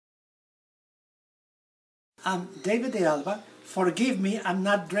I'm David de Alba. Forgive me, I'm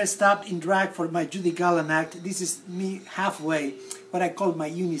not dressed up in drag for my Judy Garland act. This is me halfway, what I call my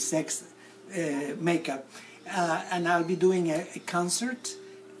unisex makeup. And I'll be doing a concert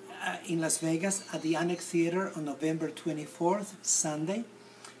in Las Vegas at the Annex Theater on November 24th, Sunday.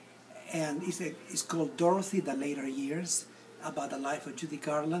 And it's called Dorothy, the Later Years, about the life of Judy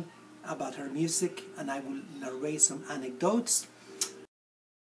Garland, about her music, and I will narrate some anecdotes.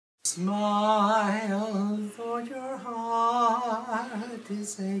 Smile, though your heart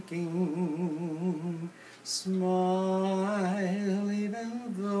is aching. Smile,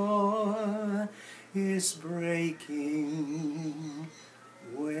 even though it's breaking.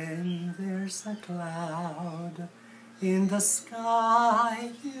 When there's a cloud in the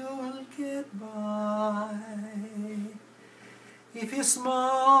sky, you'll get by. If you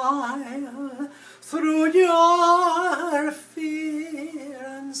smile through your fear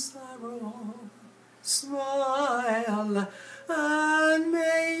and sorrow, smile, and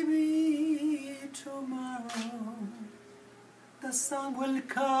maybe tomorrow the sun will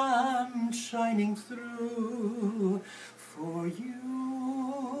come shining through for you.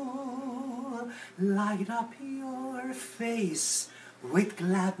 Light up your face with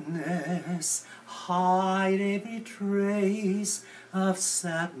gladness, hide every trace of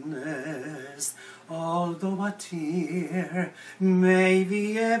sadness. Although a tear may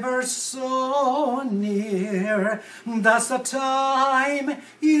be ever so near, that's the time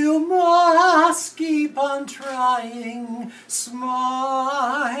you must keep on trying.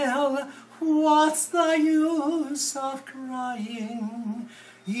 Smile, what's the use of crying?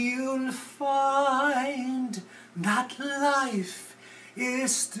 You'll find that life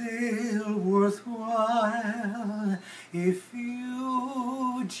is still worthwhile if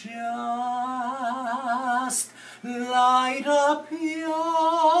you just light up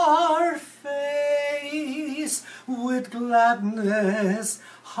your face with gladness,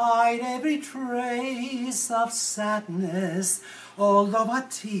 hide every trace of sadness. Although a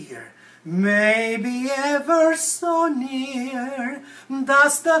tear may be ever so near,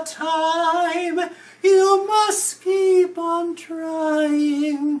 that's the time you must keep on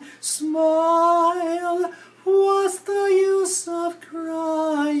trying. Smile, what's the use of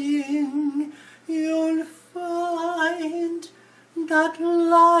crying? You'll find that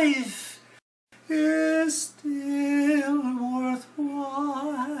life is still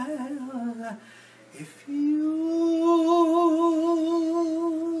worthwhile if you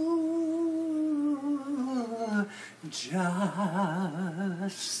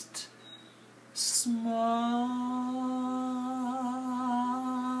just smile.